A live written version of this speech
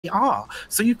are.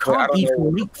 So you can't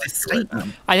even make this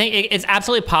statement. I think it's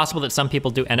absolutely possible that some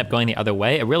people do end up going the other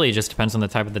way. It really just depends on the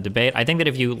type of the debate. I think that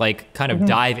if you like kind of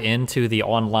dive into the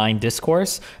online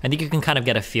discourse, I think you can kind of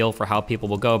get a feel for how people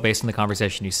will go based on the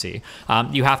conversation you see.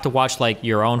 You have to watch like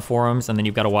your own forums, and then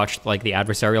you've got to watch like the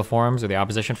adversarial forums or the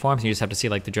opposition forums. And you just have to see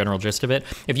like the general gist of it.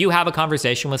 If you have a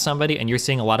conversation with somebody and you're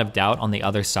seeing a lot of doubt on the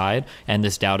other side, and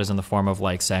this doubt is in the form of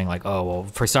like saying like, oh, well,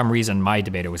 for some reason my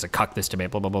debater was a cuck this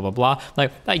debate, blah, blah, blah, blah, blah.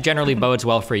 Like that generally bodes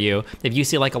well for you. If you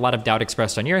see like a lot of doubt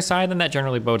expressed on your side, then that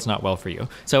generally bodes not well for you.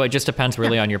 So it just depends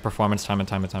really on your performance time and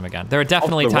time again. There are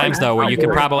definitely times though where you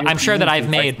can probably, I'm sure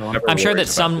that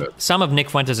some of Nick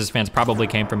Fuentes' fans probably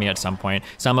came from me at some point.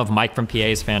 Some of Mike from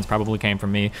PA's fans probably came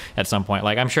from me at some point.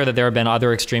 Like I'm sure that there have been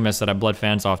other extremists that I've bled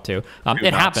fans off to.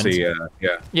 It happens.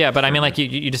 Yeah, but I mean like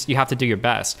you have to do your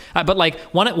best. But like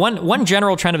one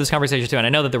general trend of this conversation too, and I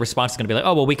know that the response is going to be like,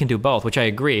 oh well, we can do both, which I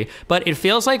agree. But it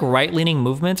feels like right-leaning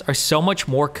movements are so much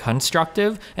more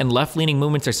constructive and left-leaning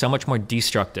movements are so much more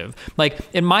destructive. Like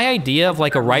in my idea of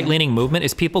like a right-leaning movement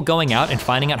is people going out and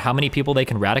finding out how many people they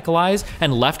can radicalize,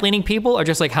 and left-leaning people are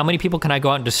just like how many people can I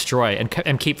go out and destroy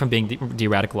and keep from being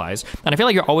de-radicalized. And I feel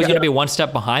like you're always going to be one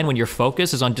step behind when your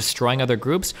focus is on destroying other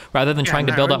groups rather than trying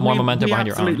to build up more momentum behind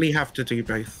your own. We absolutely have to do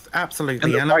both.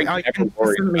 Absolutely. And I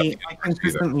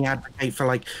consistently advocate for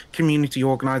like community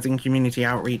organizing, community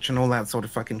outreach and all that sort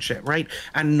of fucking shit, right?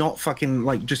 And not fucking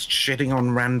like just shitting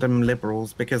on random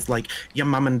liberals because like your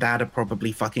mum and dad are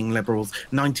probably fucking liberals.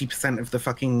 90% of the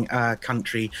fucking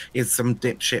country is some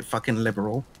dipshit fucking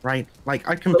liberal, right? Like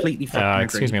I completely fucking agree.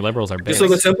 Excuse me, liberals are big. So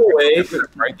the simple way,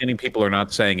 right-leaning people are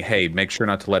not saying, hey, make sure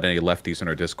not to let any lefties in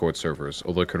our Discord servers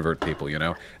or they'll convert people, you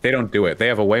know? They don't do it. They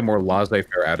have a way more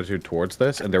laissez-faire attitude towards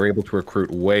this, and they're able to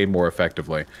recruit way more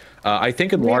effectively. I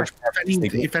think in large part...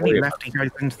 If any lefty goes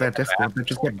into their Discord, they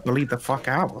just get bullied the fuck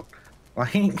out.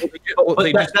 Like,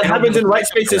 that happens in right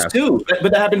spaces too.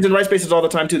 But that happens in right spaces all the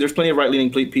time too. There's plenty of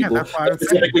right-leaning people that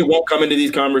specifically won't come into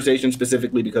these conversations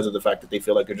specifically because of the fact that they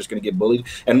feel like they're just going to get bullied.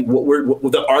 And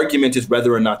what the argument is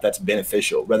whether or not that's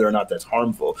beneficial, whether or not that's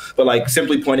harmful. But like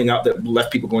simply pointing out that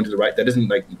left people going to the right, that doesn't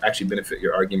like actually benefit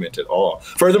your argument at all.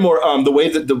 Furthermore, the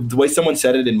way someone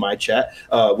said it in my chat,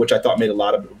 which I thought made a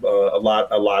lot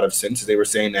of sense, is they were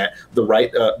saying that the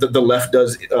right, the left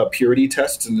does purity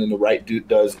tests and then the right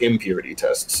does impurity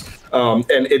tests, and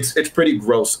it's pretty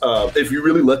gross. If you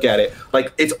really look at it,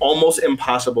 like it's almost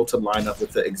impossible to line up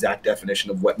with the exact definition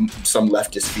of what some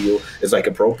leftists feel is like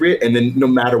appropriate, and then no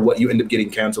matter what, you end up getting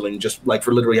canceling just like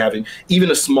for literally having even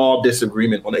a small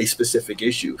disagreement on a specific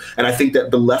issue. And I think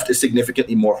that the left is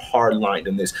significantly more hard-lined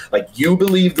in this. Like you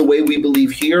believe the way we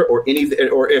believe here, or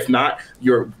if not,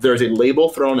 there's a label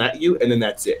thrown at you, and then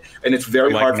that's it. And it's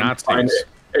very hard to find it.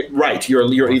 Right,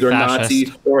 you're either a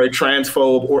Nazi or a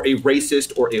transphobe or a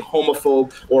racist or a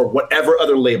homophobe or whatever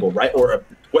other label, right? Or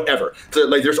whatever. So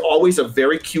like there's always a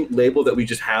very cute label that we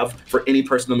just have for any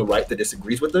person on the right that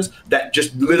disagrees with us that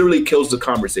just literally kills the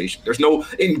conversation. There's no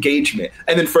engagement.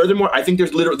 And then furthermore, I think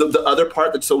there's literally the other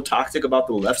part that's so toxic about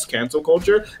the left's cancel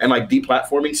culture and like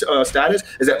deplatforming status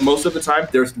is that most of the time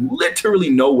there's literally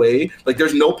no way, like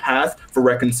there's no path for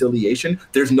reconciliation.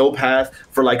 There's no path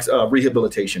for like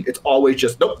rehabilitation. It's always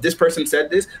just, nope, this person said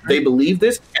this, they believe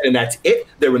this, and then that's it.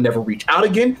 They will never reach out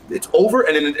again. It's over.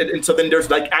 And so then there's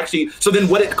like actually, so then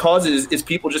what it causes is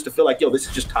people just to feel like, yo, this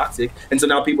is just toxic. And so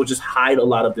now people just hide a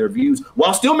lot of their views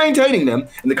while still maintaining them.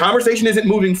 And the conversation isn't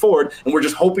moving forward. And we're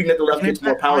just hoping that the left gets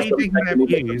more power.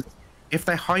 If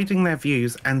they're hiding their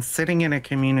views and sitting in a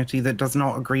community that does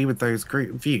not agree with those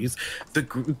views,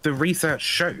 the research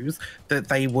shows that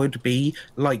they would be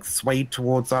like swayed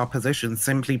towards our position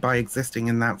simply by existing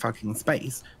in that fucking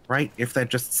space, right? If they're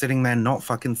just sitting there not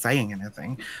fucking saying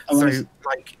anything. So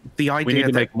like the idea we need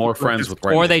to make more friends with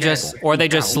or they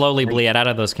just slowly bleed out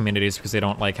of those communities because they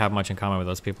don't like have much in common with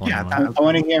those people anymore. I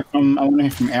want to hear from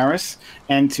Aris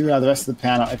and to the rest of the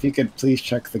panel. If you could please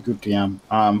check the group DM,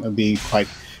 it would be quite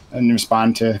and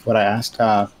respond to what I asked.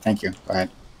 Thank you. Go ahead.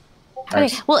 Okay.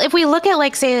 Well, if we look at,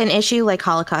 like, say, an issue like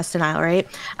Holocaust denial, right?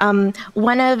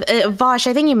 One of Vaush,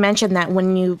 I think you mentioned that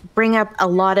when you bring up a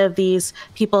lot of these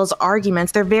people's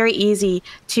arguments, they're very easy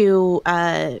to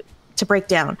break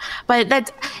down.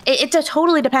 But it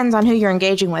totally depends on who you're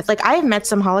engaging with. Like, I have met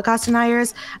some Holocaust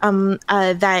deniers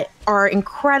that are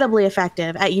incredibly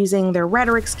effective at using their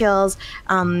rhetoric skills,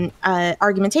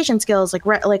 argumentation skills,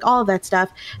 like all of that stuff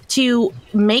to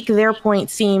make their point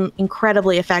seem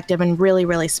incredibly effective and really,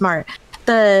 really smart.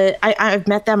 I've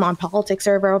met them on politics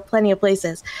server, plenty of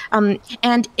places.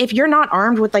 And if you're not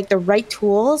armed with like the right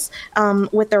tools,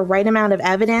 with the right amount of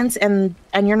evidence, and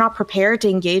you're not prepared to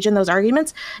engage in those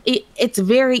arguments, it's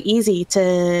very easy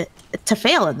to to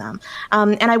fail in them.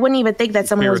 And I wouldn't even think that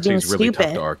someone was being really stupid.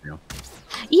 tough to argue.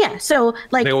 Yeah, so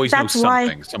like they always that's know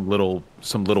something, why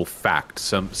some little fact,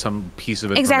 some piece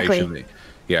of exactly. information.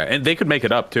 Yeah, and they could make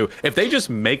it up too. If they just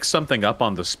make something up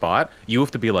on the spot, you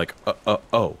have to be like,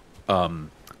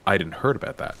 I didn't heard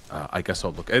about that. I guess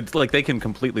I'll look. It's like they can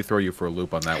completely throw you for a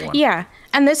loop on that one. Yeah,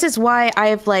 and this is why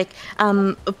I've like,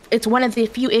 it's one of the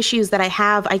few issues that I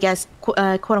have, I guess,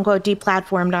 quote unquote,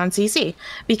 deplatformed on CC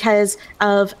because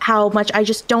of how much I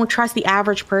just don't trust the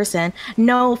average person.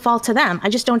 No fault to them. I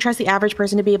just don't trust the average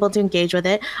person to be able to engage with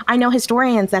it. I know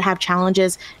historians that have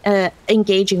challenges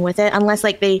engaging with it unless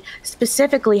like they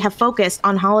specifically have focused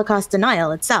on Holocaust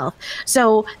denial itself.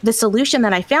 So the solution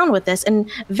that I found with this, and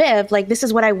Viv, like this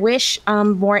is what I wish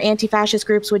more anti-fascist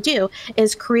groups would do,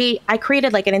 is I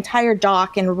created like an entire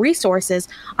doc and resources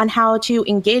on how to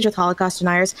engage with Holocaust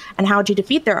deniers and how to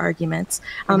defeat their arguments.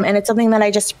 And it's something that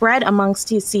I just spread amongst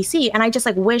CC. And I just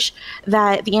like wish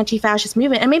that the anti-fascist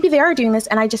movement, and maybe they are doing this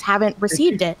and I just haven't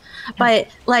received it, but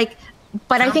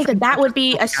I think that would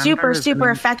be a super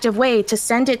effective way to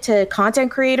send it to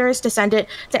content creators, to send it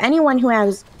to anyone who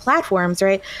has platforms,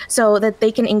 right? So that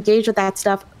they can engage with that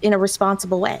stuff in a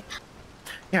responsible way.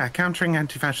 Yeah, countering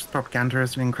anti-fascist propaganda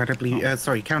is an incredibly,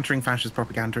 countering fascist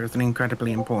propaganda is an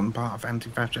incredibly important part of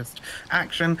anti-fascist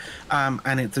action,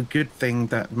 and it's a good thing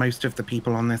that most of the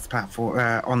people on this platform,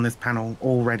 on this panel,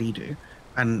 already do.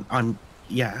 And I'm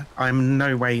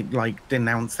no way like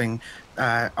denouncing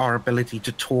our ability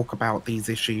to talk about these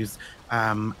issues,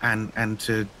 and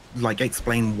to like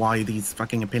explain why these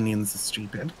fucking opinions are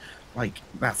stupid. Like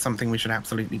that's something we should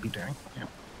absolutely be doing. Yeah.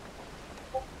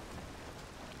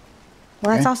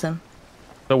 Well, that's awesome.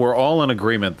 So we're all in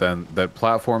agreement then that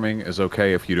platforming is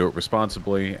okay if you do it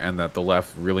responsibly, and that the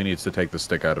left really needs to take the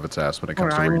stick out of its ass when it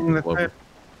comes to reading people over.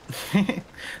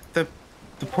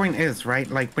 The point is, right,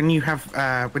 like when you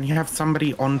have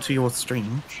somebody onto your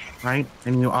stream, right,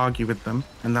 and you argue with them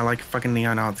and they're like fucking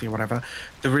neo-Nazi or whatever,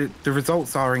 the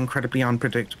results are incredibly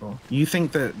unpredictable. You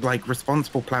think that like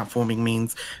responsible platforming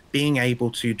means being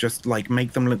able to just like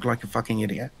make them look like a fucking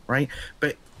idiot, right?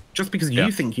 But just because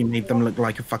you think you made them look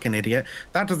like a fucking idiot,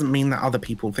 that doesn't mean that other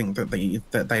people think that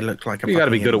they look like a fucking idiot. You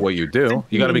gotta be good at what you do.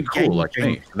 You gotta be cool like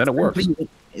me, and then it works.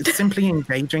 It's simply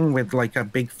engaging with like a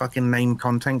big fucking name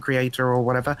content creator or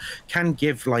whatever can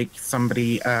give like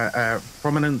somebody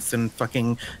prominence and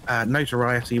fucking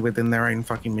notoriety within their own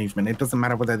fucking movement. It doesn't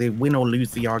matter whether they win or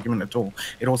lose the argument at all.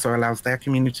 It also allows their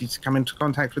community to come into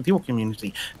contact with your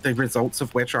community, the results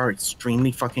of which are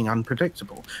extremely fucking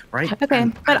unpredictable, right?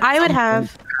 Okay, but I would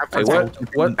have...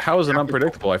 How is it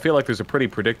unpredictable? I feel like there's a pretty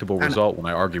predictable result when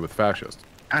I argue with fascists.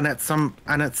 And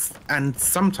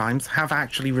sometimes have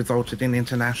actually resulted in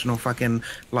international fucking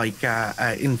like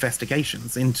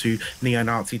investigations into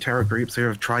neo-Nazi terror groups who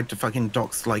have tried to fucking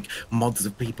dox like mods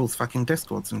of people's fucking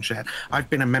discords and shit. I've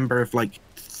been a member of like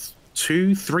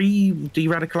 2-3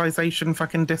 deradicalization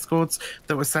fucking discords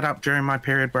that were set up during my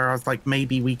period where I was like,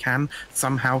 maybe we can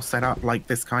somehow set up like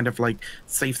this kind of like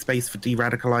safe space for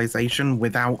deradicalization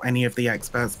without any of the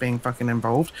experts being fucking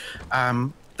involved.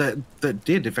 That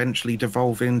did eventually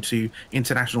devolve into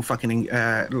international fucking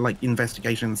like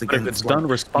investigations against. But if it's done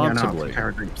responsibly,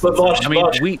 but Vaush, I mean,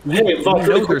 we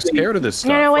know they're scared of this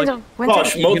stuff.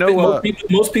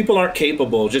 Most people aren't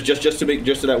capable. Just so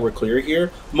that we're clear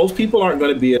here, most people aren't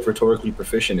going to be as rhetorically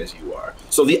proficient as you are.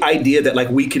 So the idea that like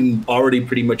we can already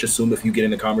pretty much assume if you get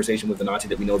in a conversation with a Nazi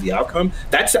that we know the outcome,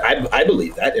 that's I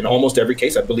believe that in almost every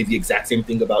case. I believe the exact same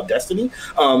thing about Destiny,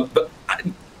 but.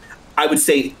 I would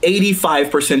say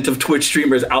 85% of Twitch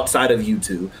streamers outside of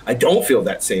YouTube, I don't feel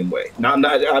that same way. I'm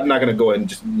not going to go ahead and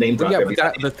just name drop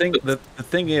everything. The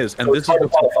thing is, and this is what's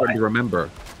important to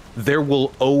remember, there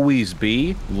will always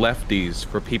be lefties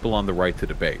for people on the right to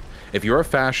debate. If you're a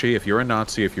fasci, if you're a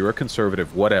Nazi, if you're a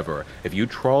conservative, whatever, if you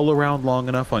trawl around long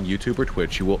enough on YouTube or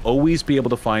Twitch, you will always be able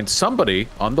to find somebody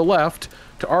on the left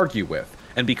to argue with.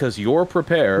 And because you're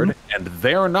prepared and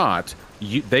they're not,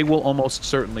 they will almost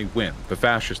certainly win, the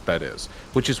fascist that is,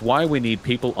 which is why we need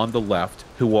people on the left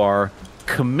who are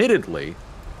committedly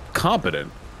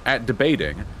competent at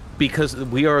debating, because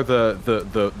we are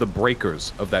the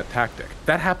breakers of that tactic.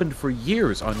 That happened for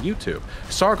years on YouTube.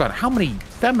 Sargon, how many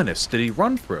feminists did he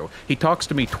run through? He talks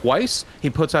to me twice.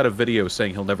 He puts out a video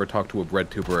saying he'll never talk to a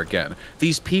bread tuber again.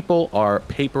 These people are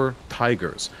paper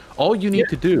tigers. All you need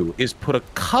to do is put a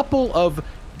couple of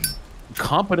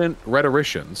competent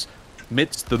rhetoricians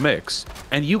midst the mix,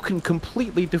 and you can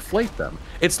completely deflate them.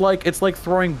 It's like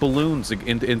throwing balloons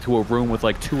into a room with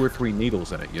like 2 or 3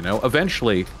 needles in it, you know?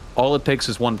 Eventually, all it takes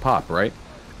is one pop, right?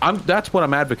 That's what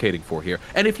I'm advocating for here.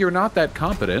 And if you're not that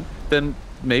competent, then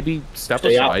maybe step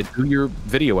aside, do your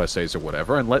video essays or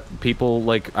whatever, and let people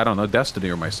like, I don't know, Destiny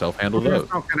or myself handle those.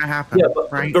 It's not going to happen. Yeah,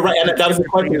 but right, and that was the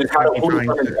question.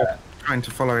 Trying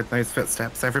to follow those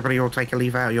footsteps. Everybody will take a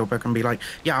leaf out of your book and be like,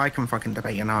 yeah, I can fucking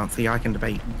debate a Nazi. I can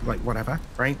debate like whatever,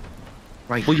 right?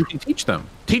 Like, well, you can teach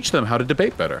them how to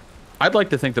debate better. I'd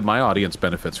like to think that my audience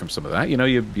benefits from some of that. You know,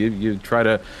 you try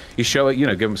to, you show it, you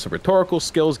know, give them some rhetorical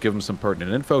skills, give them some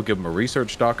pertinent info, give them a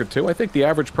research doc or two. I think the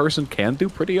average person can do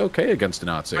pretty okay against a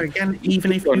Nazi. But again,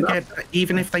 even if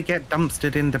they get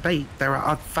dumpstered in debate, there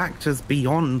are factors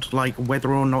beyond like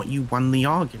whether or not you won the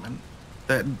argument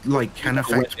that like can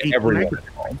affect people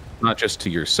negatively. Not just to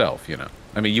yourself, you know.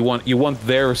 I mean, you want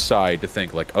their side to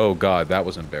think like, oh God, that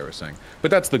was embarrassing.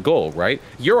 But that's the goal, right?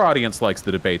 Your audience likes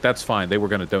the debate. That's fine. They were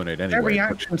going to donate anyway. Their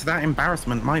reaction to that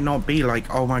embarrassment might not be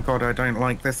like, oh my God, I don't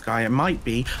like this guy. It might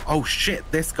be, oh shit,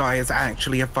 this guy is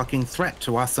actually a fucking threat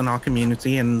to us and our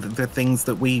community and the things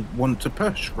that we want to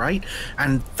push, right?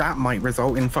 And that might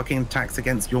result in fucking attacks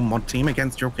against your mod team,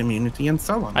 against your community, and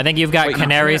so on. I think you've got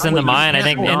canaries in the mine. I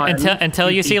think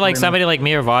until you see like somebody like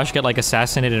me or Vaush get like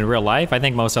assassinated in real life, I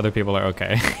think most other people are okay.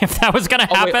 If that was going to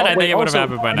happen, I think it would have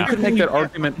happened by now. You can make that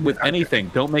argument with anything.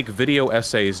 Don't make video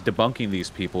essays debunking these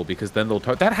people because then they'll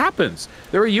talk. That happens.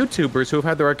 There are YouTubers who have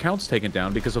had their accounts taken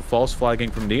down because of false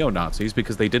flagging from neo-Nazis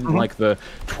because they didn't like the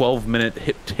 12-minute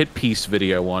hit piece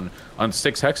video on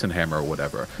 6 Hexenhammer or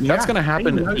whatever. Yeah, that's going to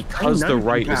happen because the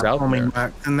right is out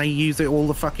there. And they use it all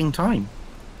the fucking time.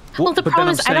 Well, the problem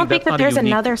is I don't think that there's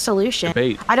another solution.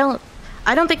 Debate. I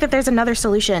don't think that there's another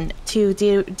solution to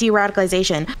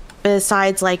de-radicalization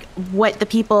besides like what the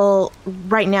people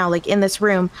right now, like in this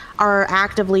room, are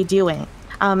actively doing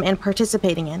and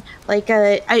participating in. Like,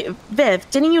 Viv,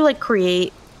 didn't you like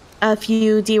create a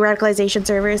few de-radicalization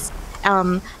servers?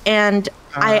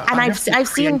 I've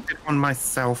seen one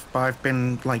myself, but I've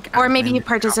been like, or maybe you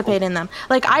participate in them.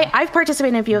 Like I've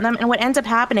participated in a few of them, and what ends up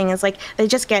happening is like they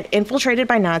just get infiltrated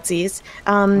by Nazis,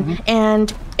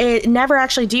 and it never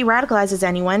actually de-radicalizes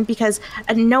anyone because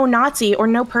no Nazi or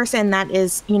no person that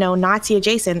is, you know, Nazi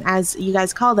adjacent, as you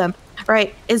guys call them,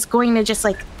 right, is going to just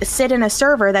like sit in a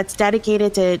server that's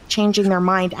dedicated to changing their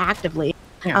mind actively.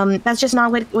 Yeah. That's just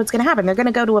not what's going to happen. They're going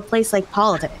to go to a place like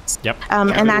politics. Yep.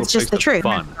 And that's just the truth.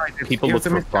 People look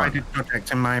for fun.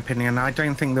 Project, in my opinion. I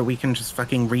don't think that we can just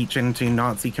fucking reach into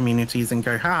Nazi communities and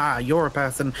go, ha, you're a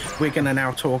person, we're going to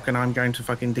now talk and I'm going to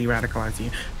fucking de-radicalize you.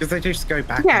 Because they just go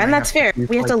back. Yeah, and that's fair.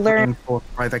 We have to learn.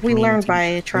 We learn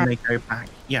by trying. They go back.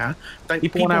 Yeah.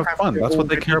 People want to have fun. That's what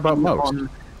they care about most.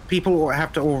 People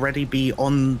have to already be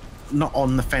not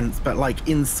on the fence, but like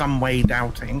in some way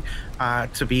doubting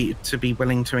to be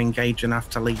willing to engage enough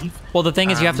to leave. Well, the thing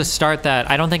is, you have to start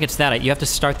that. I don't think it's that. You have to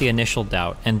start the initial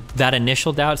doubt, and that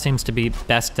initial doubt seems to be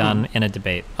best done in a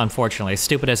debate. Unfortunately, as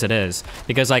stupid as it is,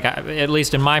 because like at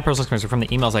least in my personal experience from the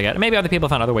emails I get, maybe other people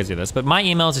found other ways to do this, but my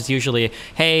emails it's usually,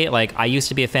 hey, like I used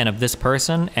to be a fan of this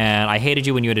person, and I hated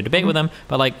you when you had a debate with them,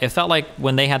 but like it felt like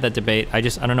when they had that debate, I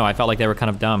don't know, I felt like they were kind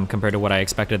of dumb compared to what I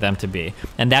expected them to be,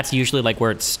 and that's usually like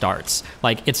where it starts.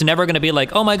 Like it's never going to be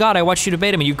like, oh my God, I watched you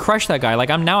debate him and you crushed that guy.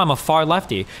 Like I'm a far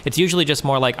lefty. It's usually just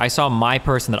more like I saw my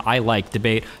person that I like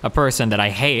debate a person that I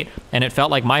hate, and it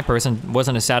felt like my person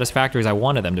wasn't as satisfactory as I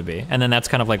wanted them to be. And then that's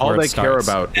kind of like where it starts.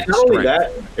 All they care about is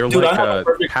strength. They're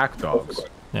like pack dogs.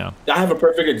 Yeah. I have a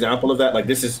perfect example of that. Like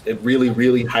this is really,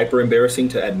 really hyper embarrassing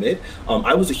to admit.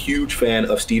 I was a huge fan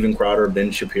of Steven Crowder,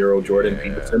 Ben Shapiro, Jordan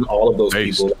Peterson, all of those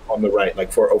people on the right,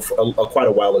 like for quite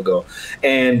a while ago.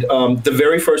 And the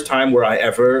very first time where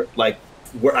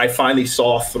I finally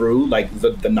saw through like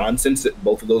the nonsense that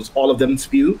all of them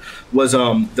spew was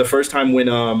the first time when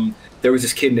there was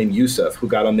this kid named Yusuf who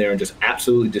got on there and just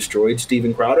absolutely destroyed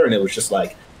Steven Crowder, and it was just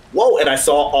like, whoa. And I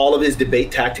saw all of his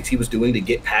debate tactics he was doing to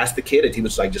get past the kid, and he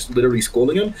was like just literally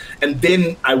schooling him. And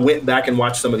then I went back and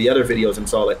watched some of the other videos and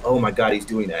saw like, oh my God, he's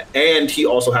doing that. And he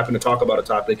also happened to talk about a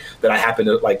topic that I happen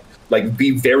to like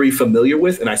be very familiar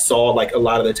with, and I saw like a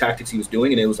lot of the tactics he was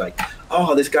doing, and it was like,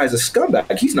 oh, this guy's a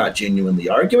scumbag. He's not genuinely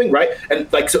arguing, right?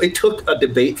 And like, so it took a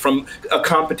debate from a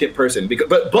competent person.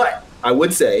 But I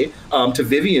would say, to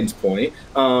Vivian's point,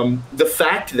 the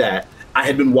fact that I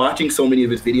had been watching so many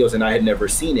of his videos and I had never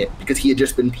seen it because he had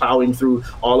just been plowing through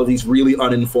all of these really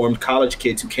uninformed college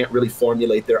kids who can't really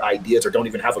formulate their ideas or don't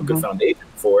even have a good foundation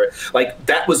for it. Like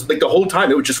that was like the whole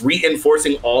time it was just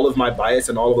reinforcing all of my bias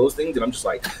and all of those things. And I'm just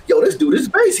like, yo, this dude is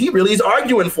base. He really is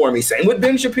arguing for me. Same with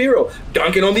Ben Shapiro,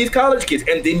 dunking on these college kids.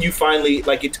 And then you finally,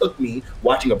 like, it took me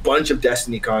watching a bunch of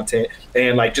Destiny content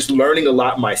and like just learning a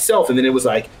lot myself. And then it was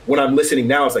like, when I'm listening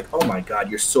now, it's like, oh my God,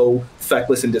 you're so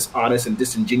feckless and dishonest and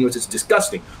disingenuous. It's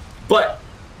disgusting. But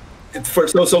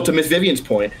so to Miss Vivian's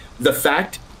point, the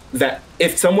fact that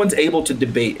if someone's able to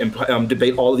debate and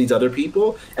debate all of these other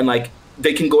people, and like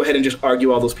they can go ahead and just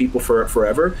argue all those people for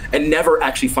forever and never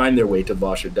actually find their way to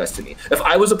Vaush or Destiny. If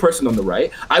I was a person on the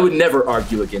right, I would never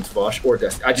argue against Vaush or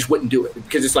Destiny. I just wouldn't do it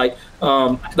because it's like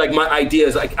my idea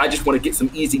is like I just want to get some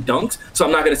easy dunks, so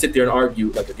I'm not going to sit there and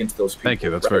argue like against those people. Thank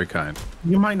you. That's very kind.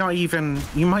 You might not even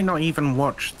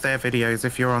watch their videos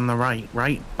if you're on the right,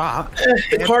 but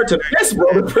it's hard to miss,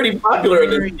 bro. They're pretty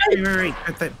popular.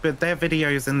 But their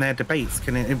videos and their debates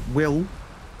will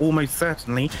almost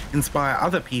certainly inspire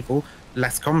other people,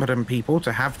 less competent people,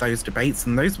 to have those debates,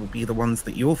 and those will be the ones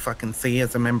that you'll fucking see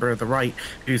as a member of the right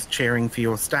who's cheering for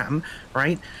your stand,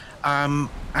 right? And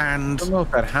I don't know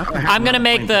if that happens. I'm gonna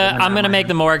make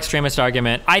the more extremist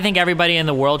argument. I think everybody in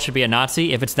the world should be a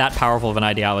Nazi if it's that powerful of an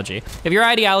ideology. If your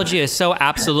ideology is so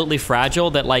absolutely fragile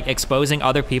that like exposing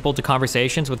other people to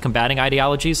conversations with combating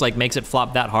ideologies like makes it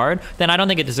flop that hard, then I don't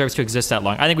think it deserves to exist that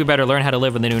long. I think we better learn how to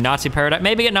live in the new Nazi paradigm.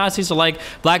 Maybe get Nazis to like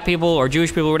black people or Jewish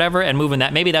people or whatever and move in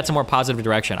that. Maybe that's a more positive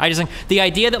direction. I just think the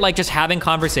idea that like just having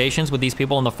conversations with these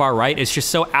people on the far right is just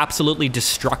so absolutely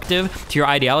destructive to your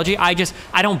ideology. I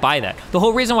don't buy that. The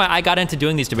whole reason why I got into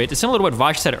doing these debates is similar to what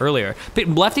Vaush said earlier. But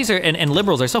lefties and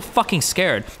liberals are so fucking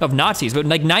scared of Nazis, but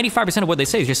like 95% of what they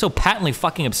say is just so patently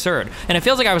fucking absurd. And it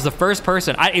feels like I was the first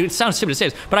person, it sounds stupid to say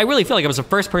this, but I really feel like I was the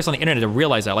first person on the internet to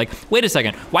realize that. Like, wait a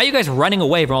second, why are you guys running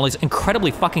away from all these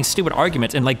incredibly fucking stupid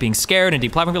arguments and like being scared and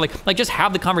deplatforming? Like just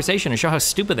have the conversation and show how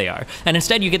stupid they are. And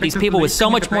instead you get these people with so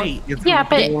much more. Yeah,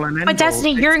 but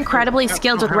Destiny, you're incredibly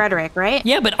skilled with rhetoric, right?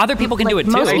 Yeah, but other people can do it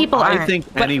too. Most people aren't. I think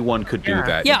anyone could do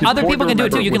that. Yeah, other people can do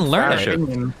it too. You can learn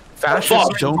it.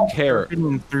 Fascists don't care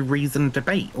through reasoned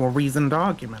debate or reasoned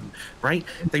argument, right?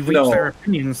 They reach their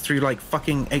opinions through like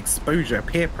fucking exposure,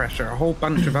 peer pressure, a whole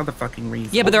bunch of other fucking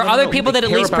reasons. Yeah, but there are other people that at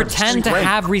least pretend to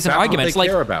have reasoned arguments. Like,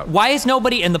 why is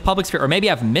nobody in the public sphere, or maybe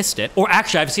I've missed it, or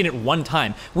actually I've seen it one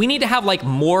time. We need to have like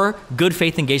more good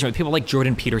faith engagement with people like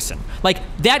Jordan Peterson. Like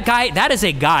that guy, that is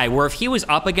a guy where if he was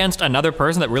up against another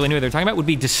person that really knew what they're talking about, would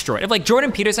be destroyed. If like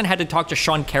Jordan Peterson had to talk to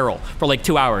Sean Carroll for like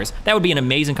 2 hours, that would be an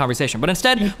amazing conversation. But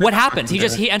instead, what happens?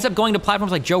 He ends up going to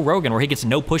platforms like Joe Rogan where he gets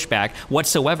no pushback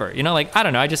whatsoever. You know, like I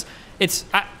don't know. It's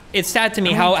sad to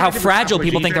me how fragile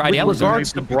people think their ideology is. With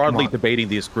regards to broadly debating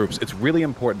these groups, it's really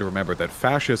important to remember that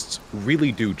fascists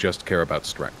really do just care about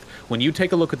strength. When you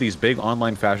take a look at these big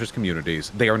online fascist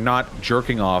communities, they are not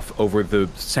jerking off over the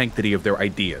sanctity of their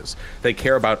ideas. They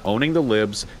care about owning the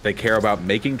libs, they care about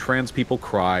making trans people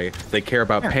cry, they care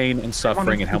about pain and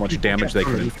suffering and how much damage they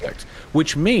can inflict.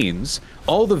 Which means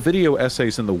all the video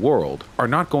essays in the world are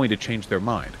not going to change their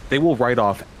mind. They will write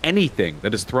off anything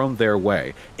that is thrown their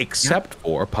way, except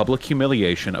for public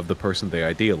humiliation of the person they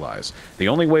idealize. The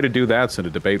only way to do that's in a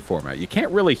debate format. You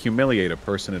can't really humiliate a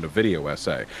person in a video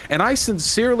essay. And I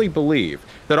sincerely believe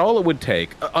that all it would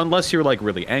take, unless you're like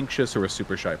really anxious or a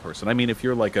super shy person, I mean if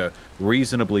you're like a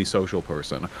reasonably social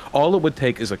person, all it would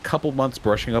take is a couple months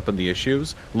brushing up on the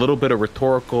issues, a little bit of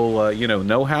rhetorical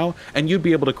know-how, and you'd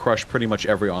be able to crush pretty much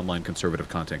every online conservative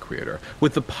content creator,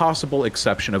 with the possible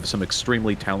exception of some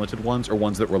extremely talented ones or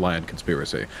ones that rely on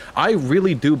conspiracy. I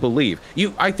really do believe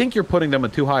I think you're putting them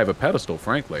on too high of a pedestal,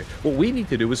 frankly. What we need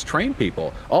to do is train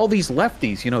people. All these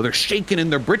lefties, they're shaking in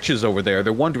their britches over there.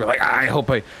 They're wondering like, I hope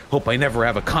I never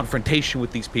have a confrontation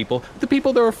with these people. The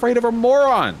people they're afraid of are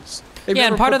morons. Yeah,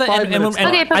 and part of the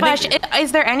okay, but Vaush,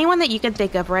 is there anyone that you can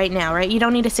think of right now, right? You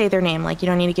don't need to say their name, like you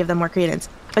don't need to give them more credence.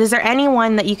 But is there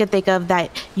anyone that you could think of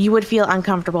that you would feel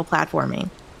uncomfortable platforming,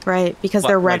 right? Because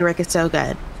their rhetoric is so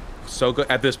good. So good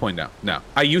at this point now. No,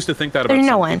 I used to think that about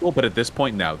some people, but at this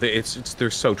point now, they're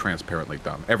so transparently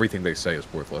dumb. Everything they say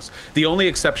is worthless. The only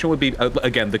exception would be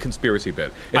again the conspiracy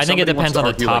bit. I think it depends on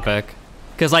the topic.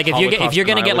 Because like if you're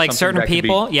gonna get like certain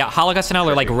people, Holocaust denial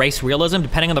or like race realism,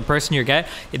 depending on the person you get,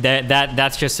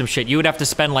 that's just some shit. You would have to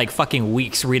spend like fucking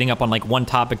weeks reading up on like one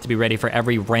topic to be ready for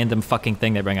every random fucking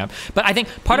thing they bring up. But I think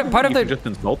part of the just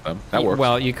insult them. That works.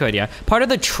 Well, you could, yeah. Part of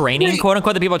the training, quote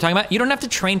unquote, that people are talking about, you don't have to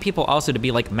train people also to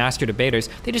be like master debaters.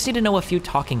 They just need to know a few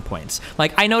talking points.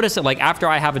 Like I notice that like after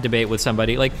I have a debate with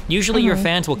somebody, like usually your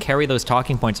fans will carry those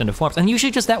talking points into forums, and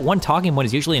usually just that one talking point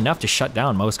is usually enough to shut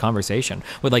down most conversation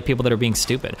with like people that are being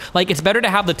stupid. Like it's better to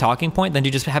have the talking point than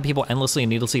to just have people endlessly and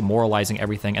needlessly moralizing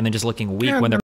everything and then just looking weak when they're